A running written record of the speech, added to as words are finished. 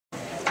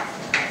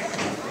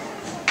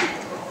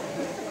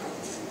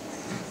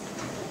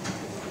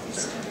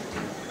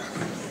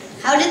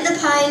How did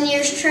the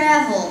pioneers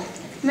travel?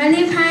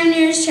 Many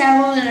pioneers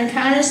traveled in a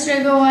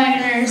Conestoga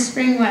wagon or a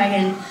spring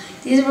wagon.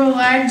 These were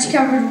large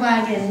covered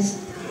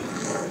wagons.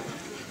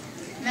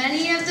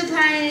 Many of the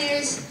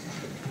pioneers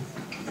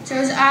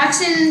chose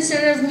oxen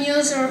instead of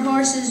mules or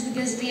horses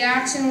because the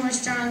oxen were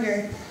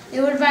stronger. They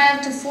would buy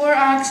up to 4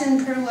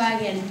 oxen per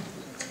wagon.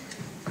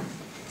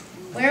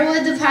 Where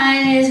would the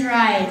pioneers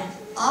ride?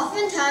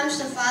 Oftentimes,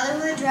 the father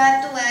would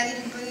drive the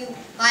wagon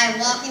by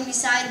walking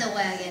beside the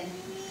wagon.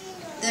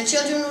 The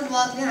children would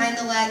walk behind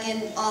the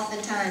wagon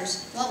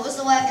oftentimes. What was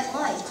the wagon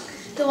like?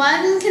 The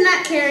wagon could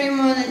not carry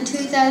more than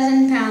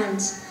 2,000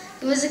 pounds.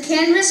 It was a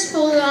canvas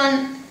pulled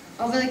on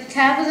over the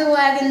top of the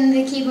wagon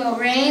to keep out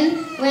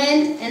rain,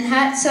 wind, and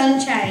hot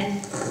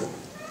sunshine.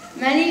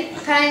 Many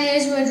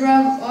pioneers would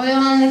rub oil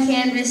on the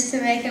canvas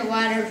to make it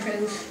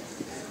waterproof.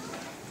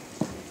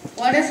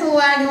 What if a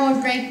wagon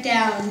would break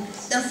down?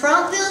 The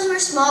front wheels were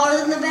smaller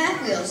than the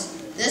back wheels.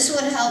 This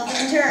would help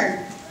them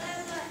turn.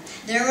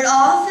 There would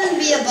often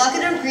be a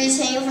bucket of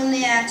grease hanging from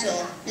the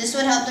axle. This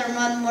would help them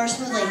run more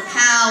smoothly.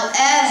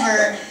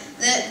 However,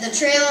 the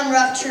trail and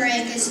rough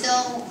terrain could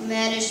still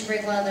manage to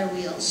break one of their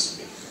wheels.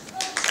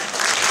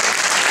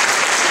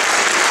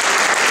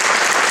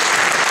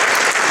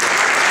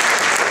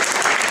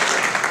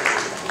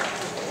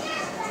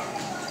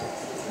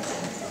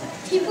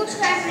 People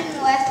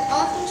traveling west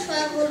often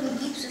traveled in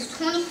groups of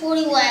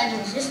 20-40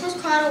 wagons. This was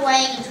called a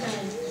wagon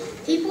train.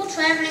 People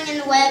traveling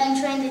in the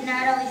wagon train did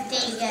not always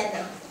stay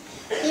together.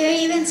 There are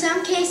even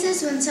some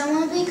cases when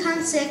someone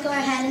becomes sick or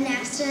had an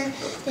accident,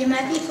 they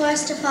might be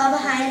forced to fall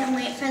behind and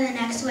wait for the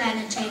next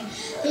wagon train.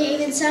 There are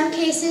even some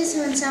cases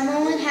when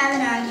someone would have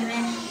an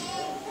argument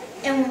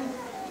and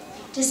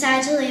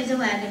decide to leave the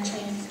wagon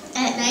train.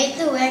 At night,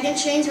 the wagon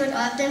trains would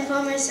often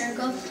form a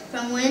circle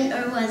from wind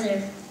or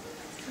weather,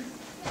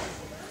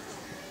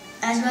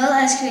 as well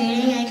as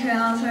creating a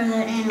corral for the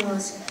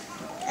animals.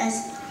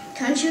 As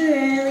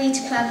contrarily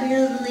to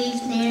popular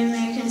belief, Native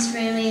Americans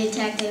rarely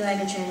attacked the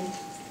wagon train.